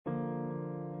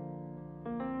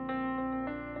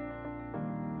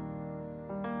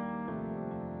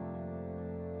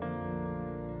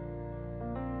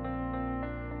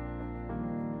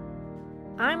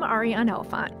I'm Ariane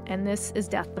Elfont, and this is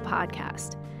Death the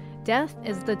Podcast. Death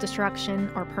is the destruction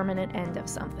or permanent end of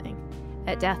something.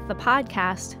 At Death the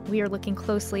Podcast, we are looking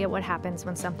closely at what happens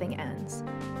when something ends.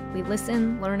 We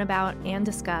listen, learn about, and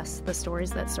discuss the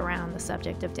stories that surround the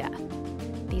subject of death.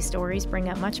 These stories bring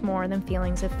up much more than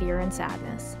feelings of fear and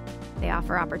sadness. They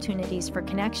offer opportunities for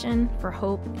connection, for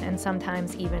hope, and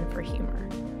sometimes even for humor.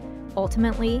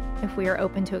 Ultimately, if we are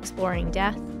open to exploring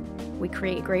death, we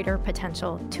create greater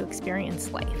potential to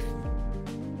experience life.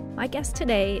 My guest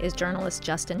today is journalist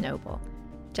Justin Noble.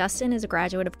 Justin is a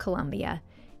graduate of Columbia.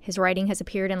 His writing has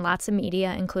appeared in lots of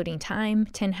media, including Time,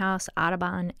 Tin House,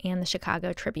 Audubon, and the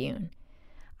Chicago Tribune.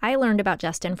 I learned about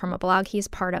Justin from a blog he's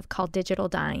part of called Digital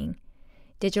Dying.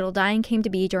 Digital Dying came to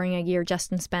be during a year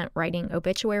Justin spent writing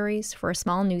obituaries for a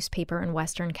small newspaper in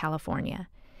Western California.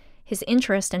 His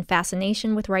interest and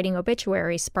fascination with writing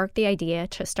obituaries sparked the idea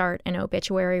to start an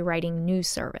obituary writing news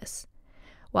service.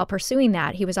 While pursuing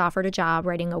that, he was offered a job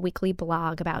writing a weekly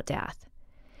blog about death.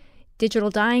 Digital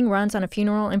Dying runs on a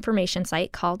funeral information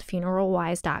site called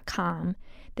funeralwise.com.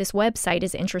 This website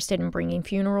is interested in bringing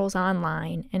funerals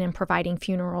online and in providing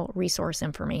funeral resource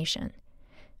information.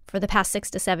 For the past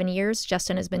 6 to 7 years,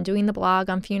 Justin has been doing the blog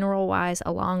on FuneralWise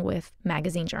along with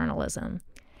magazine journalism.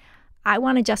 I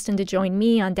wanted Justin to join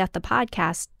me on Death the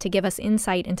Podcast to give us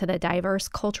insight into the diverse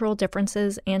cultural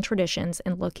differences and traditions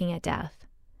in looking at death.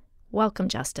 Welcome,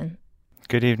 Justin.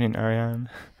 Good evening, Ariane.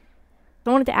 I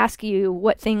wanted to ask you,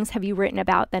 what things have you written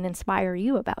about that inspire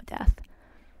you about death?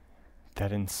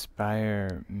 That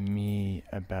inspire me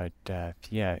about death?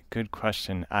 Yeah, good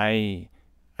question. I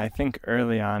think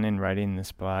early on in writing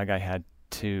this blog, I had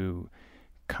to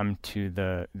come to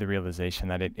the realization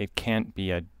that it can't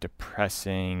be a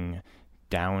depressing,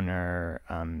 downer,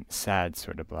 sad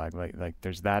sort of blog. Like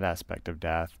there's that aspect of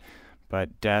death,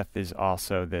 but death is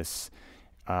also this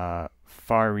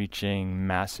far-reaching,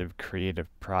 massive creative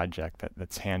project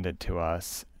that's handed to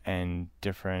us, and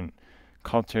different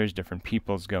cultures, different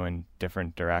peoples go in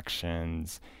different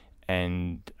directions,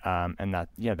 and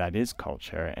that is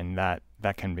culture, and that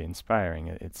can be inspiring.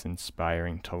 It's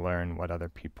inspiring to learn what other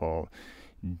people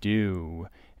do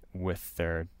with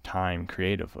their time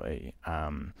creatively.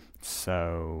 It's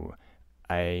also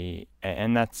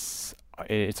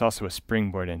a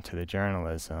springboard into the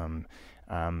journalism.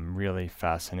 Really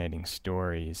fascinating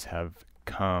stories have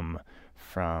come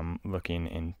from looking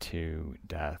into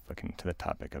death, looking to the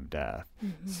topic of death.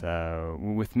 Mm-hmm. So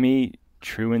with me,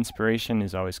 true inspiration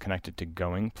is always connected to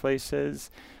going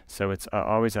places. So it's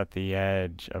always at the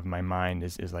edge of my mind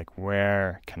is like,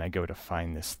 where can I go to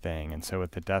find this thing? And so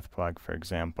with the death blog, for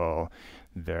example,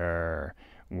 there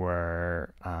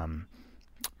were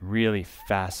really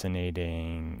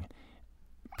fascinating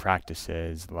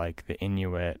practices. Like the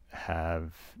Inuit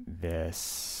have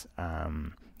this,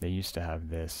 they used to have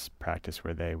this practice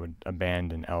where they would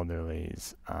abandon elderly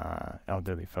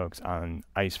folks on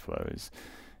ice floes.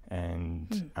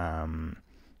 And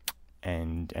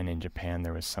in Japan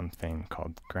there was something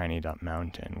called Granny Dot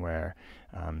Mountain, where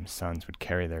sons would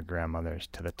carry their grandmothers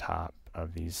to the top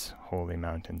of these holy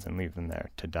mountains and leave them there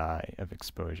to die of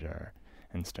exposure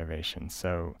and starvation.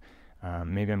 So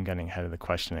maybe I'm getting ahead of the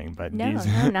questioning, but no,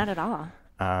 not at all.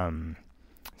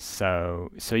 So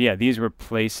yeah, these were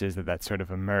places that sort of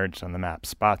emerged on the map,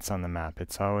 spots on the map.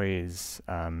 It's always,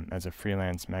 as a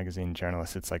freelance magazine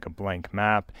journalist, it's like a blank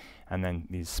map, and then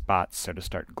these spots sort of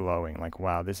start glowing, like,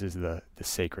 wow, this is the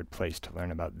sacred place to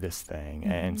learn about this thing.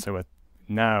 Mm-hmm. And so with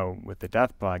the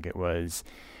death blog, it was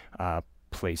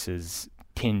places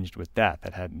tinged with death.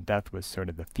 Death was sort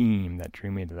of the theme that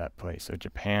drew me to that place. So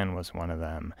Japan was one of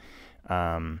them.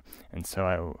 And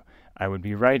so I would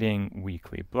be writing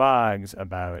weekly blogs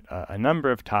about a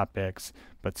number of topics,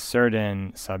 but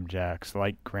certain subjects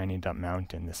like Granny Dump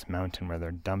Mountain, this mountain where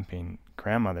they're dumping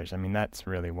grandmothers. I mean, that's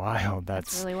really wild.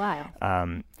 That's really wild.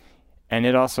 And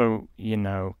it also,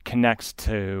 connects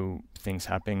to things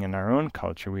happening in our own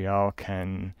culture. We all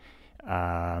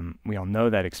know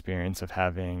that experience of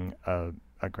having a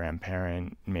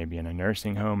grandparent, maybe in a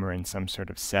nursing home or in some sort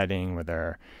of setting where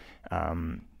they're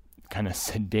kind of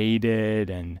sedated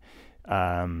and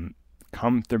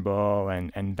comfortable,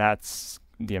 and that's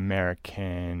the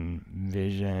American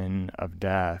vision of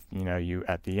death. You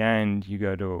at the end you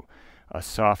go to a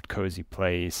soft, cozy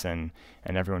place, and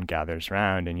everyone gathers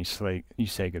around, and you say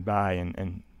goodbye,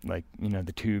 and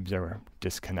the tubes are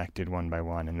disconnected one by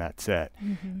one, and that's it.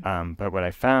 Mm-hmm. But what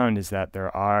I found is that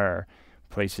there are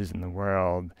places in the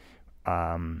world,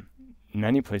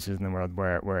 many places in the world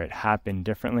where it happened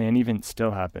differently, and even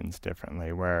still happens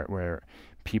differently, where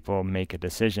people make a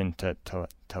decision to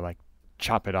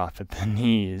chop it off at the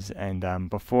knees. And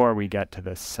before we get to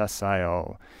the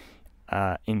sessile,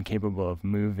 incapable of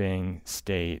moving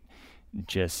state,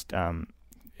 just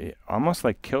almost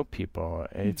like kill people.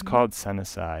 It's called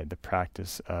senicide, the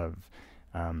practice of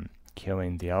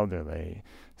killing the elderly.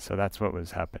 So that's what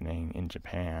was happening in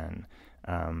Japan.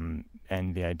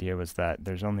 And the idea was that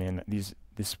there's only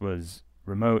this was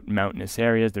remote mountainous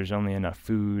areas. There's only enough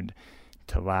food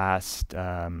to last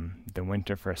the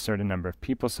winter for a certain number of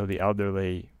people. So the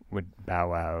elderly would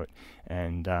bow out,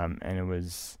 and it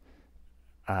was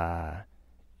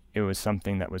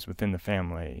something that was within the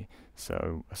family.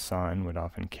 So a son would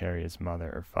often carry his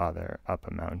mother or father up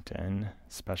a mountain,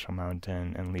 special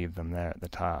mountain, and leave them there at the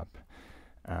top.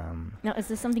 Now, is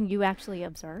this something you actually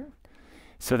observed?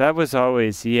 So that was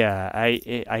always,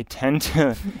 I tend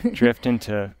to drift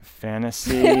into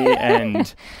fantasy,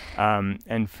 and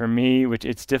for me, which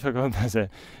it's difficult as a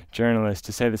journalist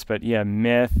to say this, but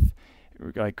myth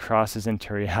like crosses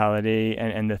into reality,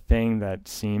 and the thing that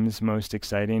seems most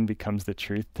exciting becomes the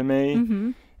truth to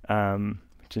me,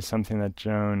 which is something that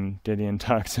Joan Didion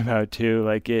talks about too.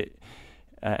 Like it,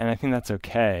 and I think that's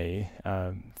okay.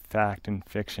 Fact and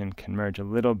fiction can merge a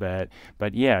little bit,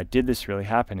 but did this really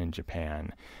happen in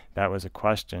Japan? That was a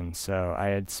question. So I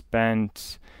had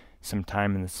spent some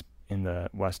time in the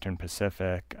Western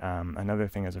Pacific. Another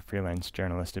thing, as a freelance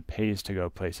journalist, it pays to go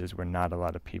places where not a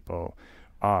lot of people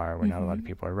are, where not a lot of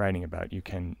people are writing about. You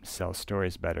can sell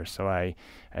stories better. So I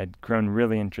had grown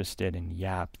really interested in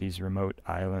Yap, these remote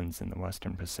islands in the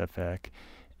Western Pacific.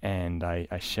 And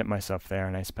I shipped myself there,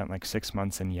 and I spent like 6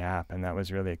 months in Yap, and that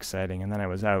was really exciting. And then I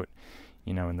was out,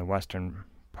 in the western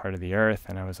part of the earth,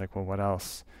 and I was like, well, what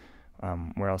else?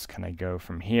 Where else can I go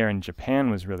from here? And Japan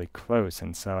was really close,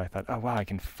 and so I thought, oh, wow, I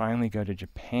can finally go to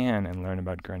Japan and learn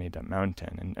about Granny Dump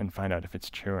Mountain and find out if it's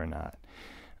true or not.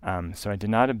 So I did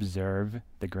not observe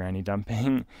the granny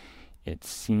dumping. It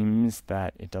seems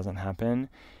that it doesn't happen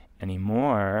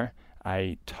anymore.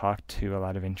 I talked to a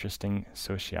lot of interesting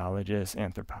sociologists,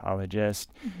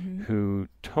 anthropologists, who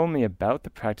told me about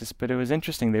the practice, but it was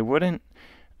interesting. They wouldn't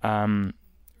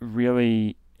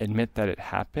really admit that it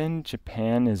happened.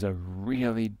 Japan is a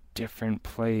really different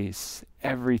place.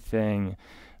 Everything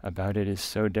about it is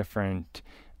so different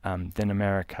than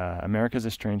America. America's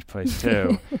a strange place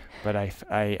too, but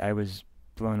I was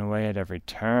blown away at every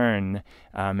turn.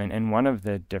 And one of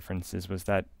the differences was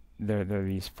that there are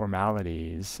these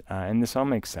formalities, and this all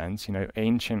makes sense.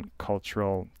 Ancient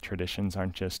cultural traditions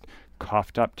aren't just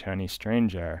coughed up to any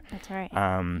stranger. That's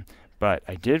right. But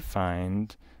I did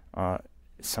find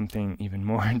something even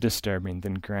more disturbing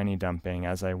than granny dumping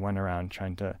as I went around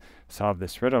trying to solve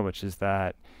this riddle, which is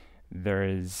that there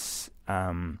is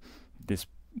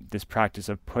this practice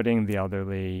of putting the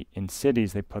elderly in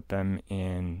cities. They put them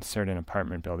in certain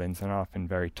apartment buildings, and often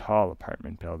very tall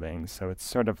apartment buildings. So it's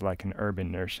sort of like an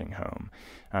urban nursing home,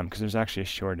 because there's actually a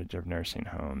shortage of nursing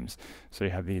homes. So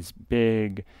you have these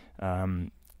big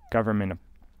government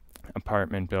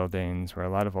apartment buildings where a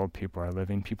lot of old people are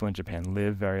living. People in Japan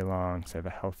live very long, so they have a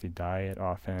healthy diet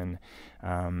often,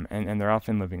 and they're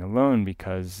often living alone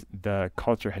because the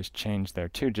culture has changed there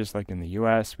too. Just like in the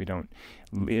US, we don't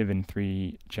live in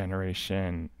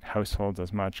 3-generation households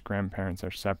as much. Grandparents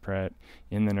are separate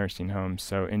in the nursing homes.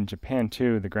 So in Japan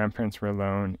too, the grandparents were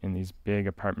alone in these big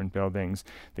apartment buildings.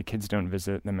 The kids don't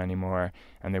visit them anymore,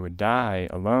 and they would die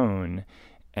alone,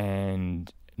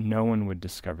 and no one would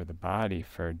discover the body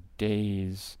for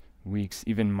days, weeks,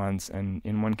 even months, and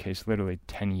in one case, literally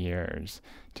 10 years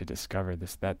to discover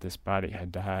that this body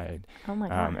had died. Oh my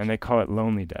gosh. And they call it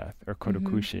lonely death, or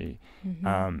korokushi.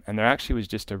 And there actually was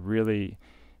just a really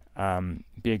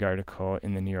big article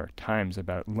in the New York Times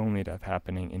about lonely death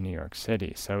happening in New York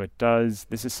City. So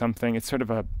this is something, it's sort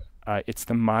of it's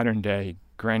the modern day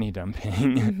granny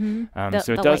dumping.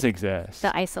 So it does exist.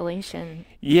 The isolation.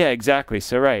 Yeah, exactly.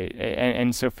 So right.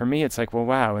 And so for me, it's like, well,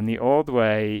 wow, in the old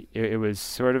way, it was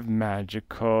sort of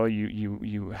magical.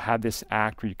 You had this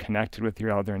act where you connected with your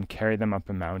elder and carried them up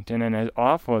a mountain. And as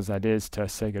awful as that is to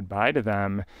say goodbye to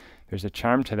them, there's a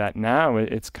charm to that. Now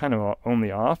it's kind of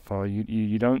only awful.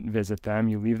 You don't visit them.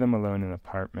 You leave them alone in an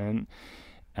apartment.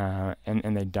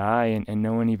 And they die, and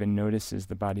no one even notices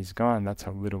the body's gone. That's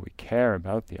how little we care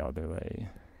about the elderly.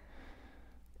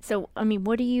 So, I mean,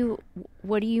 what do you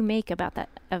make about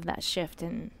that shift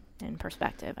in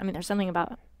perspective? I mean, there's something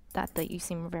about that you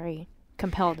seem very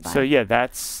compelled by. So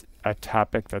that's a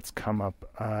topic that's come up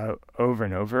over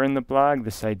and over in the blog,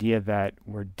 this idea that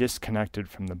we're disconnected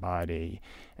from the body.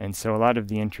 And so a lot of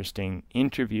the interesting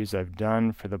interviews I've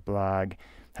done for the blog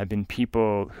have been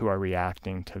people who are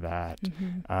reacting to that,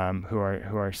 who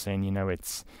are saying,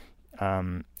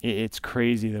 It's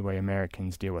crazy the way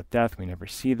Americans deal with death. We never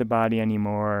see the body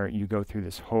anymore. You go through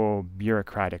this whole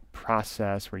bureaucratic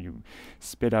process where you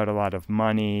spit out a lot of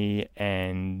money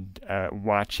and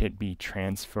watch it be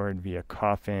transferred via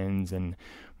coffins and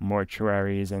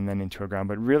mortuaries and then into a ground,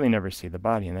 but really never see the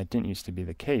body. And that didn't used to be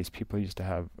the case. People used to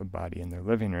have a body in their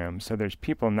living room. So there's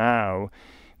people now,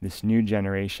 this new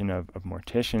generation of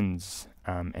morticians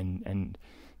and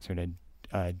sort of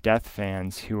death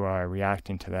fans who are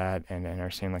reacting to that and are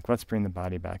saying, like, let's bring the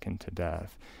body back into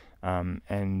death.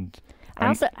 And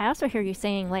I also hear you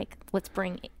saying, like, let's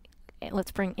bring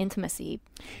intimacy.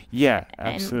 Yeah,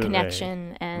 absolutely. And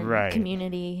connection and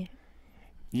community.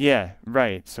 Yeah,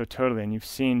 right. So totally. And you've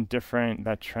seen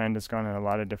that trend has gone in a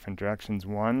lot of different directions.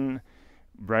 One,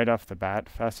 right off the bat,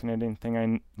 fascinating thing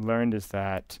I learned is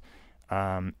that,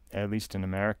 at least in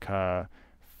America,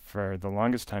 for the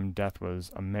longest time, death was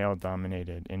a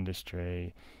male-dominated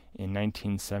industry. In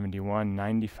 1971,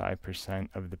 95%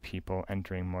 of the people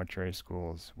entering mortuary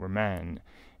schools were men,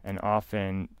 and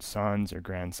often sons or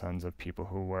grandsons of people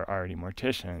who were already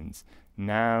morticians.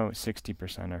 Now,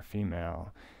 60% are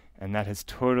female, and that has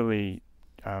totally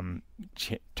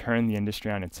turned the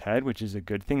industry on its head, which is a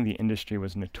good thing. The industry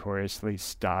was notoriously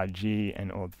stodgy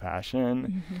and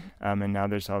old-fashioned, and now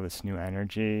there's all this new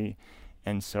energy.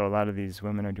 And so a lot of these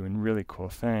women are doing really cool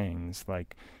things.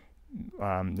 Like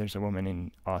there's a woman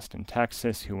in Austin,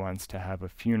 Texas who wants to have a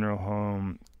funeral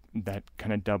home that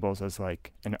kind of doubles as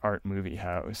like an art movie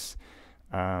house.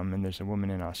 And there's a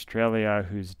woman in Australia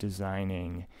who's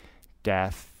designing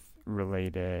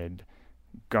death-related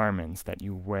garments that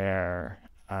you wear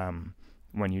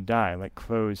when you die, like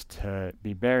clothes to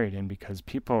be buried in, because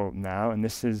people now, and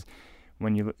this is,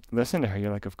 when you listen to her,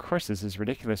 you're like, of course, this is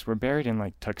ridiculous. We're buried in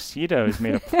like tuxedos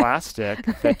made of plastic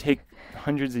that take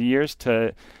hundreds of years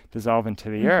to dissolve into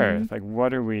the earth. Like,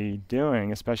 what are we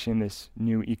doing, especially in this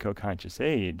new eco-conscious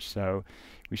age? So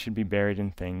we should be buried in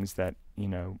things that,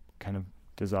 kind of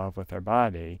dissolve with our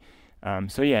body.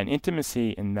 So yeah, an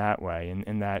intimacy in that way,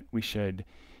 in that we should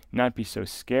not be so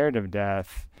scared of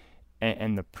death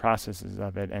and the processes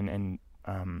of it, and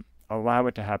allow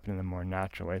it to happen in a more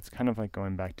natural way. It's kind of like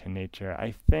going back to nature.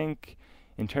 I think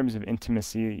in terms of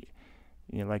intimacy,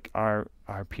 like are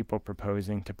people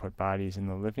proposing to put bodies in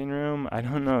the living room? I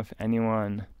don't know if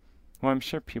anyone, well, I'm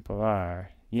sure people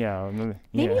are. Yeah.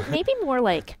 Maybe more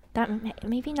like that,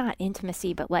 maybe not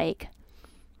intimacy, but like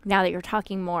now that you're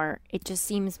talking more, it just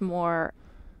seems more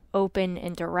open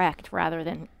and direct rather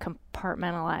than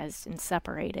compartmentalized and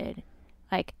separated.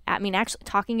 Like, I mean, actually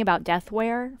talking about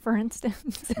deathware, for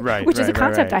instance, which is a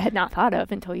concept I had not thought of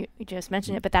until you just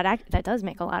mentioned it, but that does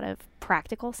make a lot of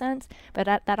practical sense. But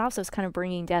that also is kind of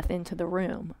bringing death into the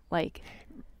room, like.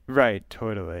 Right,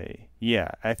 totally.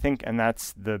 Yeah, I think, and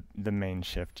that's the main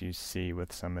shift you see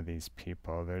with some of these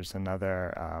people. There's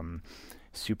another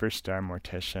superstar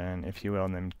mortician, if you will,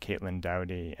 named Caitlin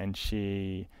Doughty, and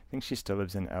I think she still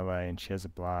lives in LA, and she has a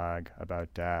blog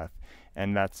about death.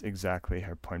 And that's exactly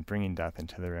her point, bringing death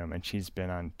into the room. And she's been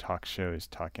on talk shows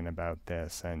talking about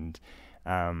this, and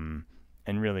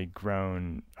really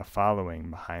grown a following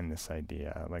behind this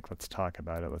idea. Like, let's talk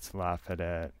about it, let's laugh at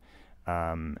it.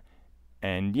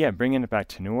 And yeah, bringing it back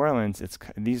to New Orleans,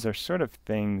 these are sort of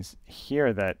things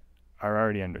here that are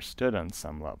already understood on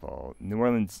some level. New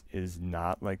Orleans is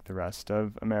not like the rest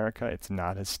of America. It's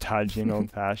not as stodgy and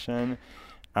old-fashioned.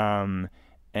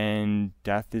 And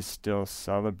death is still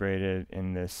celebrated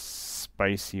in this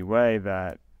spicy way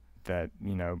that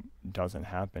doesn't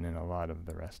happen in a lot of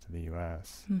the rest of the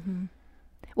U.S.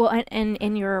 Well, and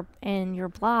in your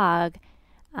blog,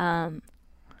 I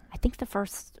think the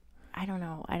first, I don't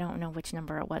know which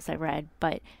number it was I read,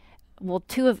 but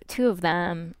two of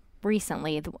them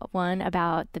recently. The one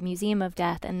about the Museum of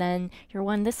Death, and then your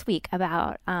one this week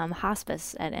about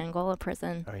hospice at Angola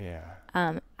prison. Oh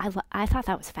yeah. I thought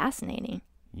that was fascinating.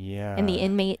 Yeah. And the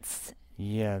inmates.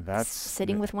 Yeah, that's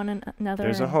sitting with one another.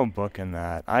 There's a whole book in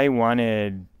that. I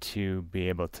wanted to be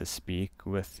able to speak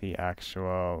with the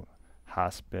actual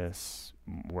hospice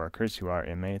workers who are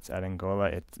inmates at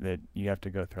Angola. You have to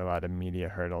go through a lot of media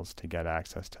hurdles to get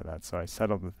access to that. So I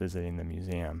settled with visiting the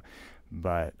museum.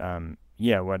 But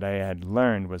what I had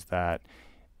learned was that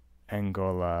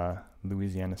Angola,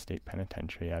 Louisiana State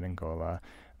Penitentiary at Angola,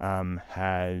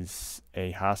 has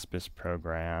a hospice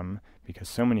program because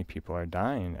so many people are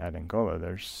dying at Angola.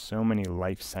 There's so many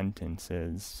life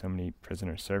sentences, so many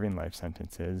prisoners serving life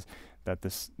sentences, that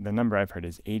the number I've heard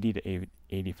is 80 to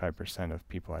 85% of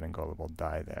people at Angola will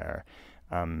die there.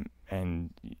 And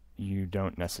you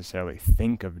don't necessarily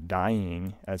think of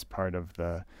dying as part of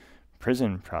the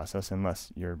prison process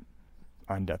unless you're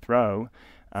on death row.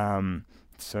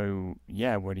 so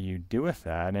yeah, what do you do with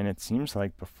that? And it seems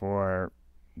like before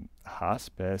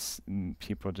hospice,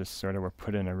 people just sort of were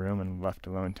put in a room and left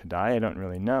alone to die. I don't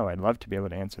really know. I'd love to be able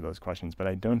to answer those questions, but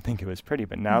I don't think it was pretty.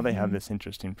 But now they have this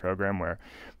interesting program where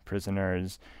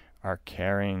prisoners are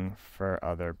caring for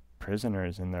other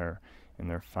prisoners in their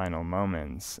final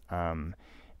moments. Yeah,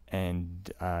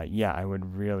 I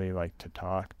would really like to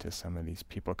talk to some of these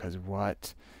people, because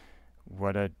what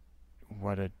a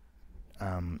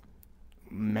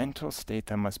mental state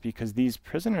that must be, because these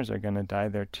prisoners are going to die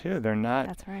there too. They're not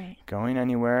That's right. going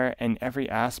anywhere, and every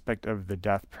aspect of the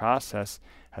death process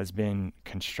has been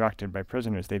constructed by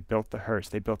prisoners. They built the hearse,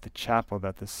 they built the chapel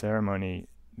that the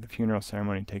funeral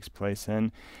ceremony takes place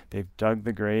in. They've dug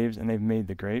the graves and they've made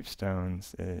the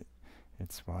gravestones.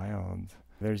 It's wild.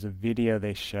 There's a video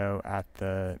they show at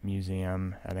the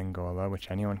museum at Angola,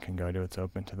 which anyone can go to. It's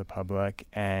open to the public.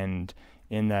 And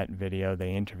in that video,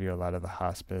 they interview a lot of the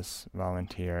hospice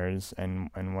volunteers, and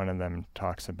one of them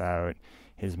talks about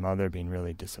his mother being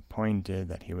really disappointed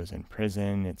that he was in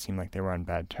prison. It seemed like they were on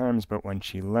bad terms, but when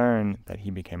she learned that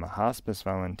he became a hospice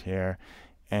volunteer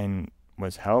and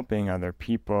was helping other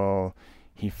people,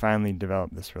 he finally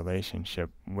developed this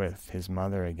relationship with his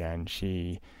mother again.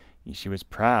 She was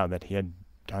proud that he had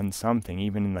done something.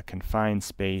 Even in the confined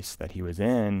space that he was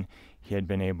in, he had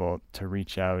been able to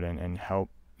reach out and help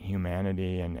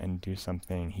humanity and do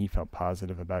something he felt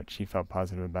positive about, she felt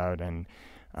positive about, and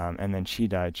then she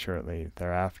died shortly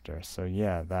thereafter. So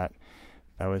yeah, that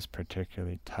was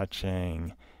particularly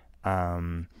touching.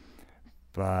 But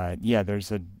yeah,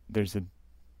 there's a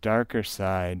darker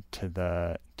side to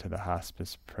the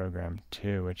hospice program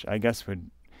too, which I guess would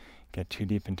get too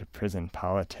deep into prison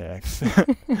politics.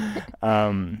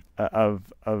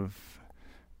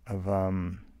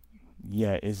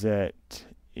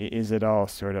 Is it all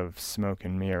sort of smoke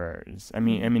and mirrors? I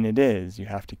mean it is. You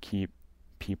have to keep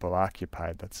people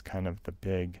occupied. That's kind of the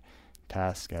big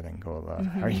task at Angola.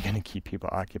 How are you going to keep people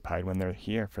occupied when they're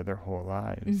here for their whole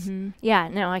lives? Yeah,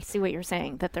 no, I see what you're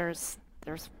saying, that there's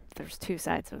two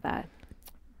sides of that.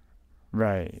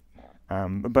 Right.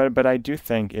 But I do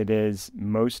think it is,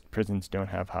 most prisons don't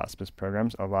have hospice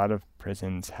programs. A lot of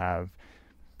prisons have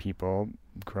people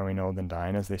growing old and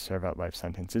dying as they serve out life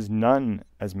sentences. None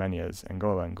as many as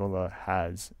Angola. Angola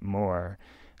has more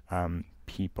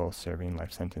people serving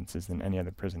life sentences than any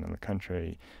other prison in the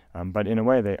country. But in a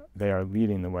way, they are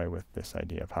leading the way with this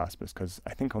idea of hospice, because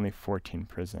I think only 14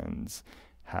 prisons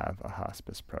have a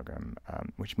hospice program,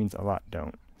 which means a lot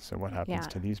don't. So what happens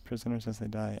to these prisoners as they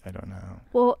die? I don't know.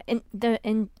 Well,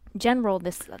 in general,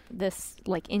 this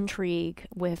like intrigue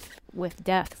with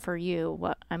death for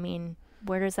you,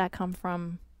 where does that come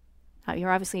from?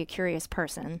 You're obviously a curious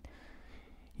person.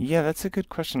 Yeah, that's a good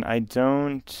question. I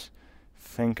don't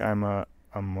think I'm a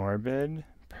morbid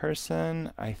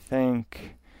person. I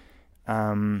think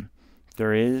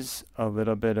there is a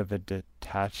little bit of a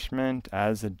detachment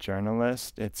as a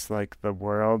journalist. It's like the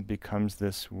world becomes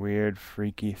this weird,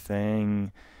 freaky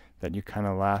thing that you kind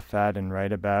of laugh at and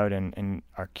write about and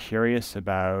are curious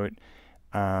about,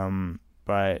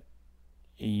 but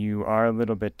you are a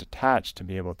little bit detached to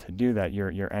be able to do that.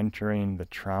 You're entering the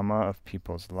trauma of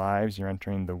people's lives. You're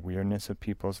entering the weirdness of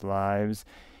people's lives,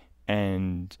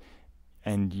 and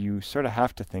you sort of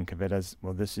have to think of it as,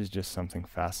 well, this is just something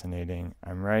fascinating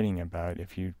I'm writing about.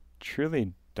 If you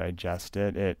truly digest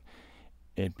it,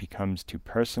 it becomes too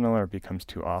personal, or it becomes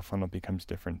too awful, and it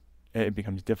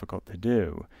becomes difficult to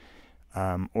do.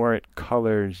 Or it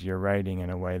colors your writing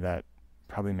in a way that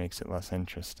probably makes it less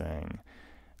interesting.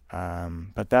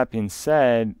 But that being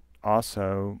said,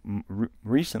 also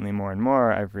recently more and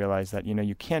more, I've realized that,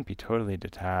 you can't be totally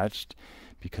detached,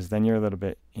 because then you're a little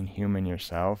bit inhuman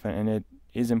yourself, and it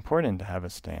is important to have a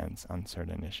stance on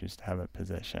certain issues, to have a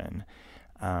position.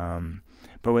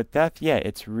 But with death,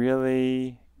 it's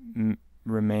really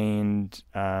remained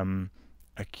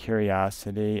a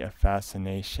curiosity, a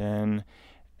fascination,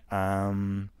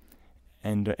 and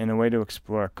a way to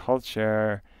explore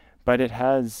culture. But it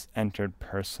has entered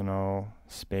personal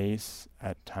space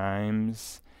at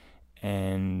times,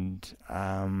 and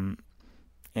then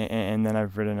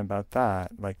I've written about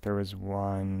that. Like, there was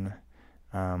one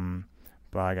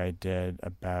blog I did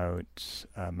about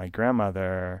my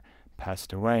grandmother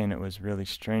passed away, and it was really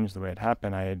strange the way it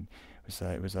happened. It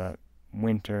was a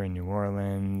winter in New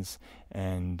Orleans,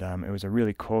 and it was a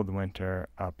really cold winter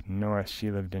up north.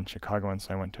 She lived in Chicago, and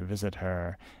so I went to visit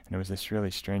her, and it was this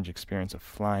really strange experience of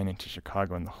flying into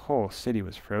Chicago, and the whole city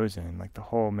was frozen, like the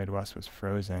whole Midwest was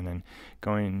frozen, and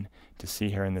going to see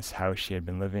her in this house she had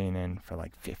been living in for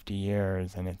like 50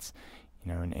 years, and it's,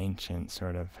 an ancient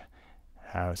sort of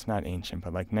house, not ancient,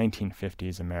 but like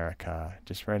 1950s America,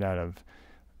 just right out of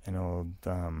an old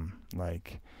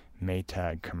like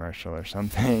Maytag commercial or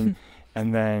something.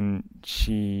 And then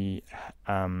she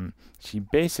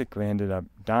basically ended up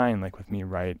dying like with me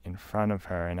right in front of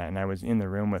her, and I was in the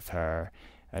room with her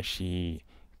as she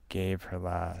gave her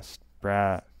last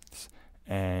breaths,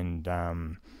 and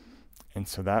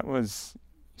so that was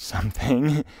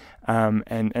something.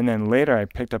 And then later I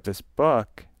picked up this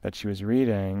book that she was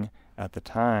reading at the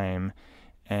time,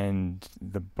 and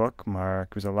the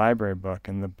bookmark was a library book,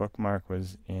 and the bookmark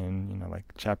was in,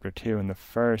 like chapter 2, and the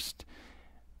first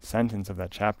sentence of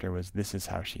that chapter was, "This is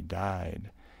how she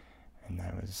died." And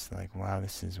I was like, wow,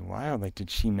 this is wild. Like, did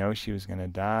she know she was going to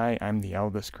die? I'm the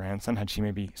eldest grandson. Had she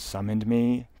maybe summoned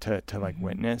me to like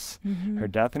witness her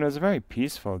death? And it was a very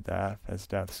peaceful death, as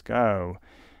deaths go.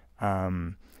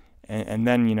 And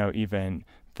then, even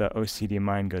the OCD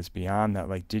mind goes beyond that.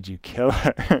 Like, did you kill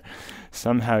her?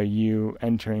 Somehow you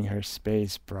entering her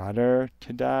space brought her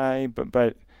to die.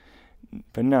 But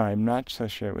no, I'm not so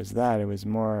sure it was that. It was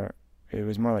more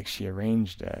like she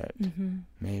arranged it,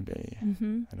 maybe.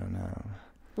 I don't know.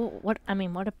 Well, what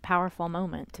a powerful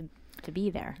moment to be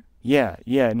there. Yeah,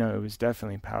 no, it was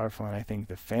definitely powerful, and I think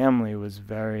the family was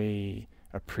very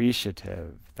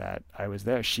appreciative that I was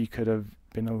there. She could have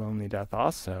been a lonely death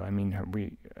also. I mean,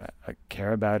 we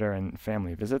care about her, and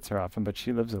family visits her often, but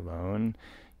she lives alone.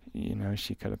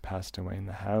 She could have passed away in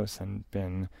the house and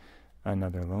been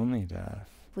another lonely death.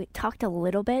 We talked a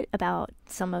little bit about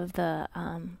some of the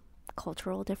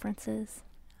cultural differences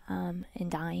in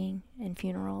dying and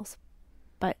funerals,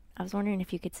 but I was wondering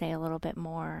if you could say a little bit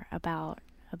more about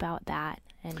that,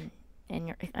 and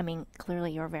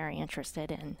clearly you're very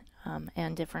interested in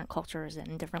and different cultures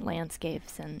and different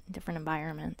landscapes and different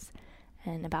environments,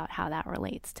 and about how that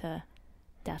relates to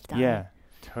death, dying. Yeah,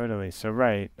 totally. So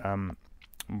right,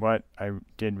 what I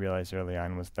did realize early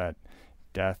on was that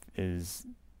death is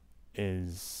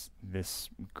this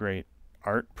great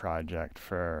art project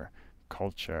for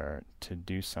culture to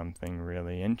do something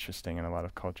really interesting, and a lot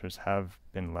of cultures have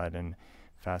been led in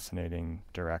fascinating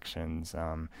directions.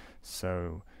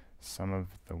 So some of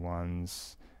the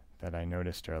ones that I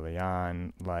noticed early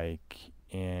on, like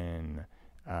in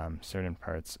certain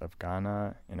parts of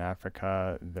Ghana in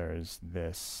Africa, there's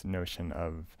this notion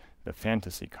of the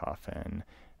fantasy coffin,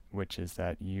 which is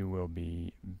that you will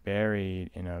be buried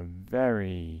in a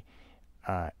very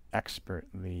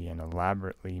expertly and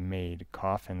elaborately made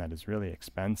coffin that is really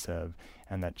expensive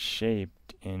and that's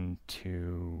shaped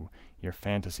into your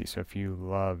fantasy. So if you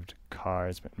loved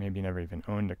cars but maybe never even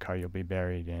owned a car, you'll be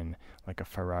buried in like a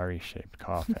Ferrari-shaped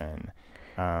coffin.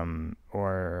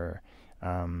 Or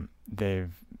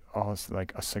they've also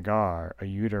like a cigar, a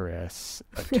uterus,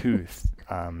 a tooth,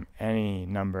 any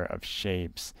number of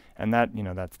shapes, and that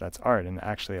that's art. And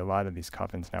actually, a lot of these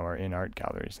coffins now are in art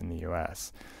galleries in the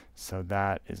U.S. So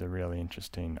that is a really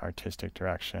interesting artistic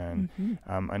direction.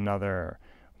 Another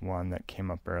one that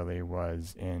came up early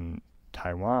was in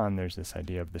Taiwan. There's this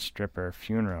idea of the stripper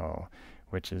funeral,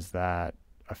 which is that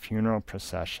a funeral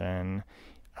procession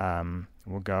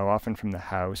will go often from the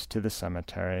house to the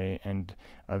cemetery, and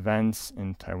events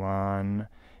in Taiwan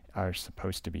are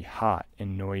supposed to be hot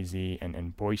and noisy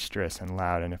and boisterous and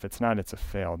loud, and if it's not, it's a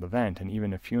failed event. And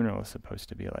even a funeral is supposed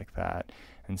to be like that.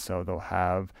 And so they'll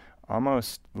have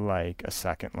almost like a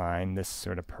second line, this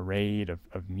sort of parade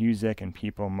of music and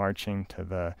people marching to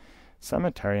the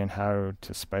cemetery. And how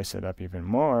to spice it up even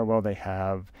more, well, they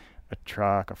have a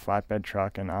flatbed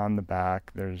truck, and on the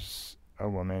back there's a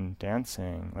woman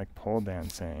dancing, like pole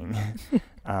dancing.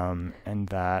 And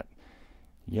that,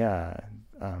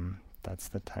 that's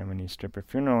the Taiwanese stripper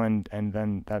funeral. And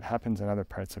then that happens in other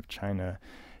parts of China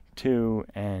too.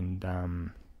 And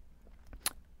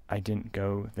I didn't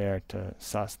go there to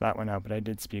suss that one out, but I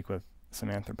did speak with some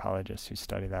anthropologists who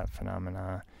study that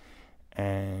phenomena.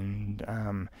 And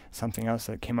something else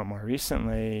that came up more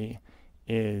recently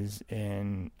is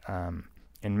in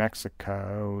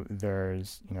Mexico.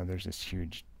 There's this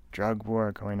huge drug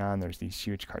war going on. There's these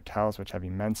huge cartels which have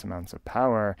immense amounts of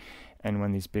power, and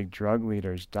when these big drug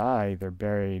leaders die, they're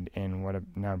buried in what have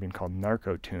now been called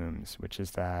narco tombs, which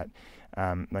is that,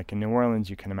 like in New Orleans,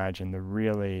 you can imagine the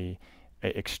really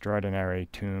extraordinary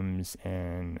tombs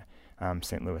in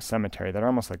St. Louis Cemetery that are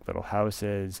almost like little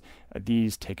houses.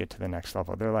 These take it to the next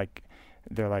level. They're like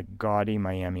gaudy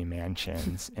Miami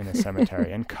mansions in a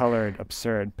cemetery, and colored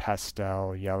absurd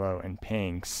pastel yellow and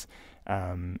pinks.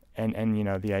 And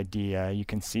the idea, you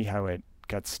can see how it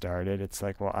got started. It's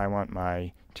like, well, I want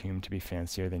my tomb to be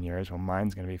fancier than yours. Well,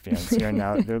 mine's going to be fancier. And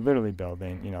now they're literally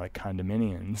building, like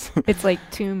condominiums. It's like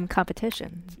tomb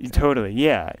competition. So. Totally.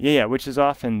 Yeah. Which is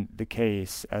often the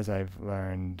case, as I've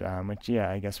learned,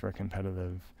 I guess we're a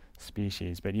competitive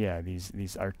species. But yeah,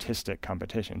 these artistic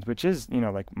competitions, which is,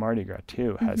 like Mardi Gras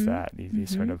too, has that,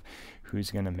 these sort of who's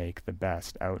going to make the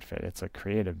best outfit. It's a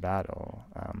creative battle,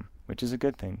 which is a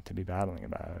good thing to be battling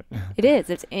about. It is.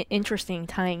 It's interesting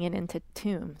tying it into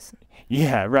tombs.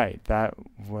 Yeah, right. That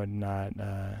would not,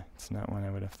 it's not one I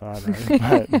would have thought of,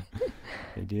 but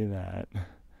they do that.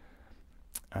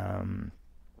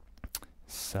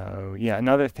 So, yeah,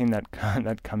 another thing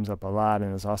that comes up a lot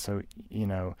and is also,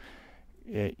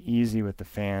 easy with the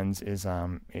fans is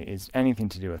anything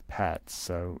to do with pets.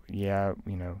 So, yeah,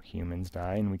 humans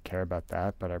die and we care about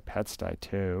that, but our pets die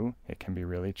too. It can be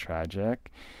really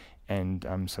tragic. And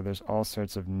so there's all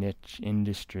sorts of niche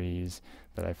industries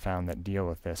that I've found that deal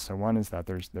with this. So one is that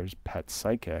there's pet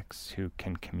psychics who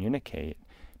can communicate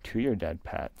to your dead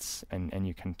pets, and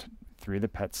you can, through the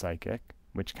pet psychic,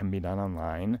 which can be done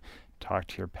online, talk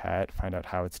to your pet, find out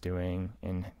how it's doing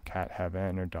in cat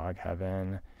heaven or dog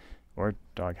heaven or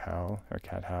dog hell or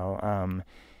cat hell.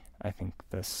 I think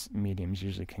this mediums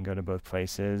usually can go to both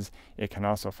places. It can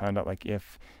also find out, like,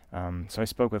 if... so I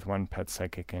spoke with one pet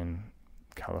psychic in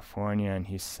California, and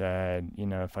he said,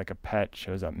 if like a pet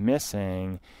shows up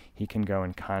missing, he can go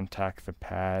and contact the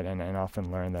pet and often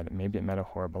learn that maybe it met a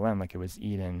horrible end, like it was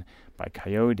eaten by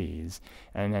coyotes,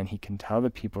 and then he can tell the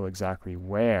people exactly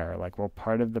where, like, well,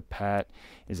 part of the pet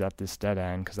is at this dead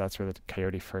end because that's where the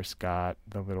coyote first got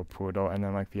the little poodle, and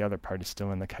then like the other part is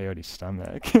still in the coyote's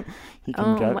stomach. He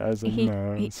can get as a he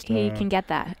can get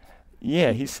that.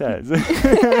 Yeah, he says.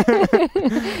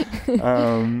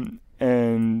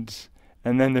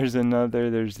 And then there's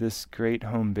this great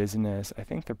home business. I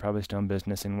think they're probably still in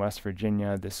business in West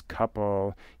Virginia. This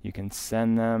couple, you can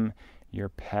send them your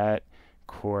pet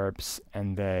corpse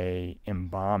and they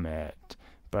embalm it,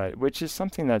 which is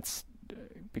something that's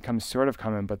becomes sort of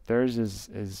common, but theirs is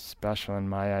special in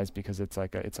my eyes because it's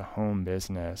like it's a home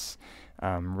business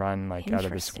run like out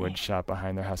of this wood shop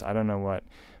behind their house. I don't know what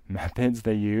methods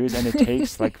they use, and it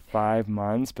takes like 5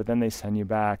 months, but then they send you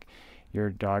back your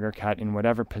dog or cat in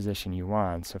whatever position you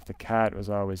want. So if the cat was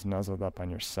always nuzzled up on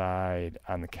your side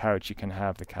on the couch, you can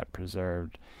have the cat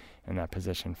preserved in that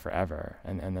position forever.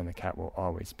 And then the cat will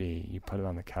always be. You put it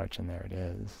on the couch and there it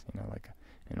is, like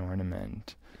an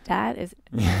ornament. That is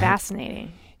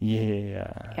fascinating.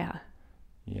 Yeah. Yeah.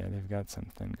 Yeah, they've got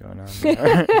something going on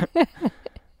there.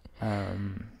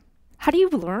 How do you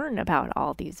learn about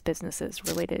all these businesses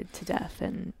related to death?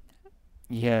 And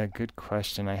yeah, good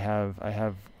question. I have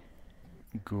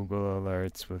Google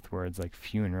alerts with words like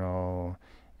funeral,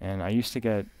 and I used to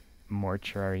get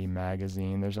Mortuary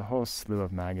Magazine. There's a whole slew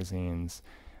of magazines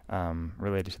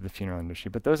related to the funeral industry,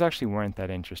 but those actually weren't that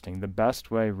interesting. The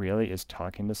best way really is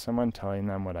talking to someone, telling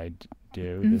them what I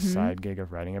do, this side gig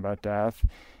of writing about death,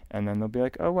 and then they'll be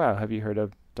like, oh wow, have you heard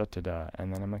of da-da-da?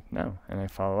 And then I'm like, no, and I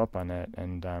follow up on it,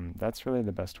 and that's really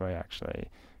the best way actually,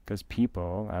 because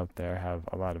people out there have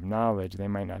a lot of knowledge. They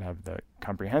might not have the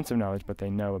comprehensive knowledge, but they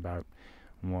know about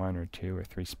 1 or 2 or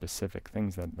 3 specific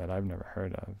things that I've never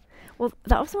heard of. Well,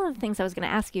 that was one of the things I was going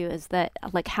to ask you, is that,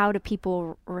 like, how do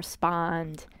people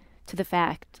respond to the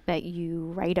fact that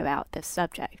you write about this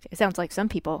subject? It sounds like some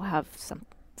people have some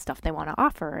stuff they want to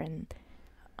offer, and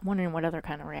I'm wondering what other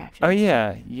kind of reactions. Oh,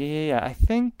 yeah. I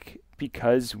think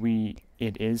because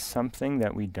it is something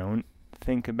that we don't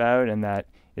think about and that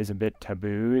is a bit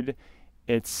tabooed,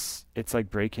 it's like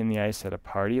breaking the ice at a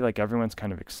party. Like, everyone's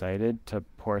kind of excited to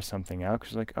pour something out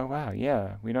because like, oh wow,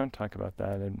 yeah, we don't talk about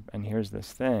that, and here's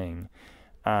this thing.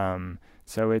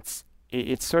 So it's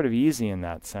sort of easy in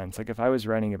that sense. Like, if I was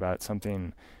writing about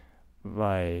something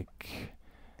like,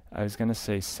 I was gonna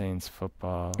say Saints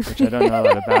football, which I don't know a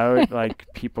lot about,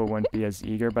 like, people wouldn't be as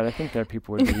eager, but I think that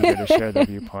people would be eager to share their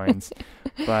viewpoints.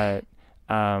 But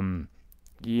I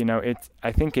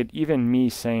think even me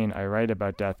saying I write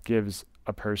about death gives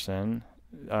a person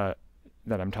that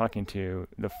I'm talking to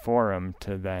the forum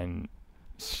to then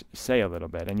say a little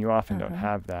bit, and you often don't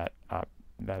have that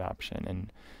option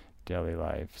in daily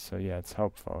life. So yeah, it's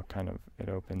helpful. Kind of, it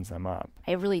opens them up.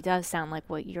 It really does sound like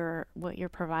what you're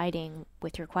providing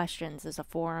with your questions is a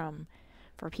forum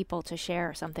for people to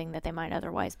share something that they might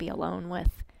otherwise be alone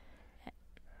with.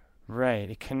 Right,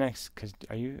 it connects. Because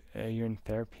are you in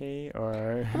therapy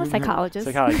or? I'm a psychologist.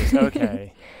 Psychologist.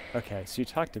 Okay. So you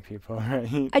talk to people,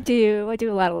 right? I do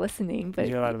a lot of listening, but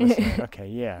you do a lot of listening. Okay,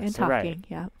 yeah. And so talking, right.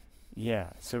 yeah. Yeah,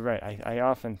 so right, I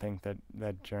often think that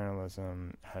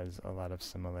journalism has a lot of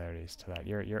similarities to that.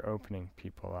 You're opening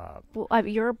people up. Well,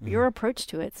 your approach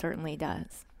to it certainly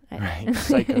does. Right,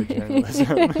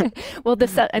 psychojournalism. Well,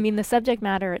 the subject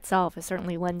matter itself is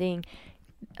certainly lending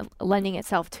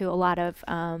itself to a lot of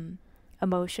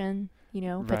emotion,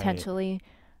 Right. potentially,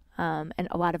 and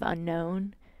a lot of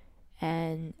unknown,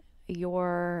 and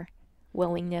your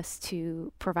willingness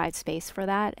to provide space for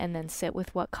that and then sit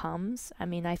with what comes. I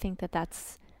mean, I think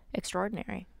that's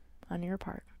extraordinary on your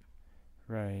part.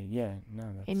 Right. Yeah.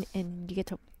 No. That's And you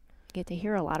get to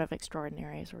hear a lot of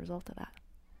extraordinary as a result of that.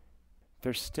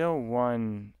 There's still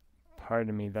one part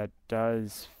of me that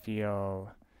does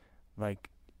feel like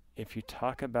if you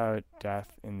talk about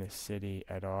death in the city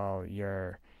at all,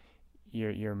 you're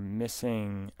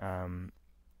missing.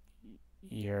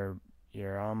 You're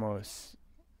almost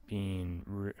being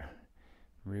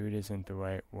rude isn't the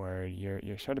right word.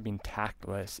 You're sort of being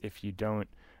tactless if you don't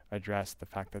address the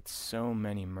fact that so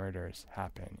many murders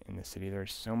happen in the city.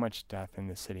 There's so much death in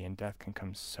the city, and death can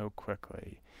come so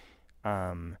quickly.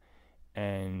 And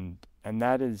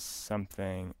that is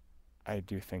something I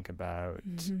do think about.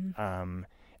 Mm-hmm.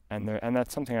 And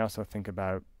that's something I also think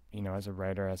about, as a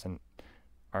writer, as an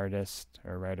artist,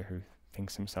 or a writer who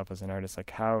thinks himself as an artist,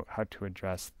 like how to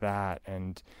address that.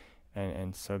 And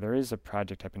so there is a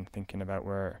project I've been thinking about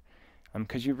where,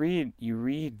 because you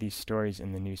read these stories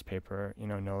in the newspaper,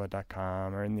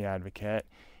 NOLA.com or in The Advocate,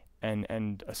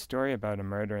 and a story about a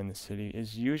murder in the city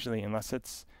is usually, unless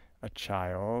it's a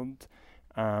child,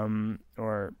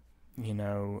 or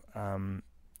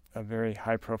a very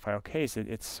high-profile case,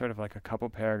 it's sort of like a couple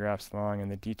paragraphs long, and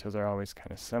the details are always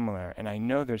kind of similar. And I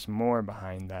know there's more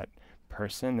behind that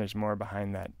person, there's more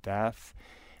behind that death,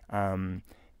 and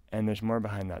there's more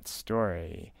behind that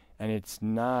story, and it's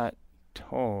not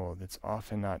told. It's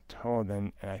often not told,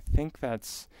 and I think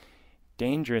that's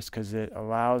dangerous because it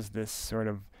allows this sort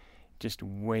of just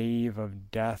wave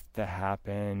of death to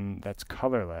happen that's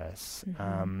colorless,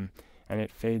 Mm-hmm. And it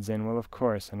fades in. Well, of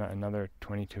course, another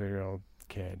 22-year-old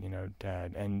kid,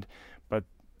 dead, and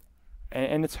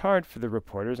it's hard for the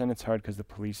reporters, and it's hard because the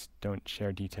police don't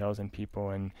share details, and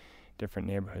people in different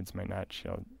neighborhoods might not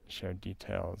share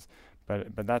details.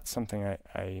 But that's something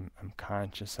I'm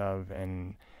conscious of,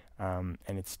 and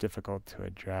it's difficult to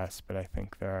address. But I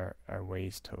think there are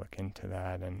ways to look into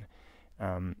that, and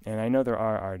I know there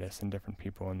are artists and different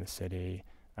people in the city,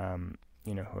 who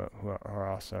are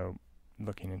also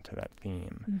looking into that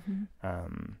theme.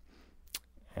 Mm-hmm.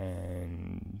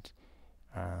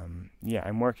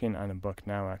 I'm working on a book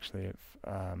now, actually,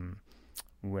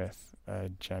 with a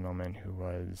gentleman who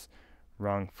was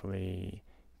wrongfully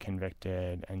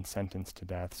convicted and sentenced to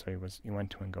death. So he went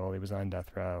to Angola, he was on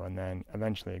death row, and then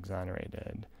eventually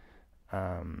exonerated.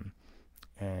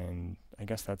 And I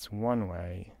guess that's one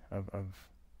way of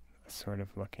sort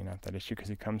of looking at that issue, because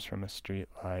he comes from a street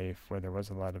life where there was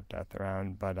a lot of death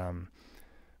around. But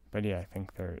yeah, I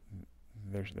think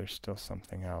there's still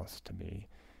something else to be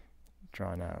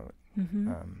drawn out,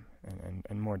 Mm-hmm.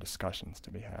 and more discussions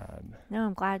to be had. No,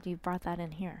 I'm glad you brought that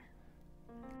in here.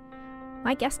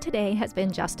 My guest today has been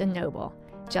Justin Noble.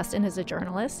 Justin is a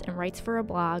journalist and writes for a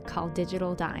blog called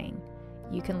Digital Dying.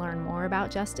 You can learn more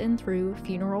about Justin through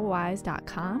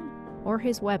funeralwise.com or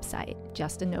his website,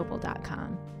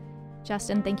 justinnoble.com.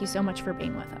 Justin, thank you so much for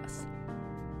being with us.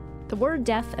 The word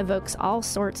death evokes all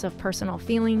sorts of personal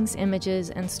feelings,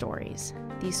 images, and stories.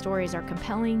 These stories are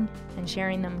compelling, and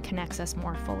sharing them connects us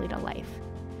more fully to life.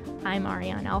 I'm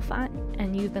Ariane Alfont,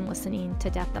 and you've been listening to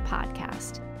Death the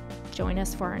Podcast. Join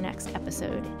us for our next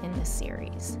episode in this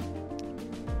series.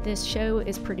 This show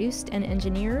is produced and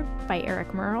engineered by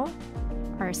Eric Merle.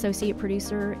 Our associate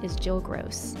producer is Jill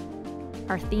Gross.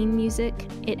 Our theme music,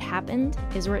 It Happened,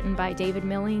 is written by David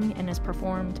Milling and is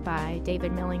performed by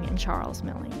David Milling and Charles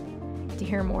Milling. To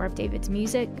hear more of David's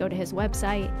music, go to his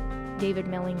website,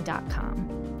 davidmilling.com.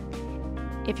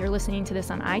 If you're listening to this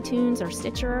on iTunes or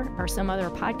Stitcher or some other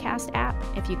podcast app,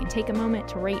 if you can take a moment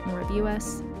to rate and review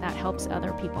us, that helps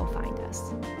other people find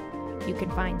us. You can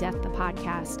find Death the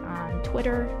Podcast on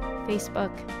Twitter,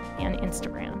 Facebook, and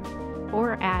Instagram,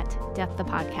 or at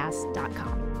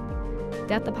deaththepodcast.com.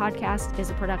 Death the Podcast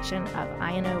is a production of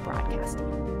INO Broadcasting.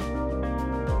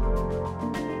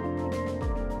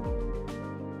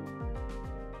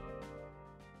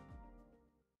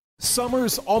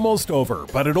 Summer's almost over,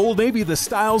 but at Old Navy the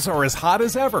styles are as hot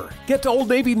as ever. Get to Old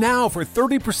Navy now for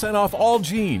 30% off all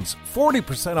jeans,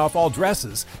 40% off all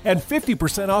dresses, and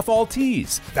 50% off all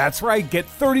tees. That's right, get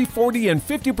 30, 40, and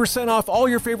 50% off all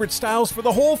your favorite styles for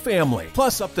the whole family,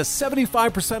 plus up to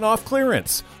 75% off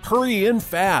clearance. Hurry in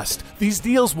fast. These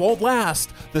deals won't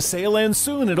last. The sale ends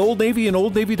soon at Old Navy and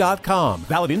OldNavy.com.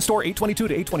 Valid in-store 8/22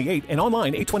 to 8/28 and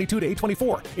online 8/22 to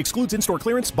 8/24. Excludes in-store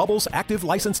clearance, bubbles, active,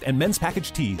 licensed, and men's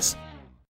package tees.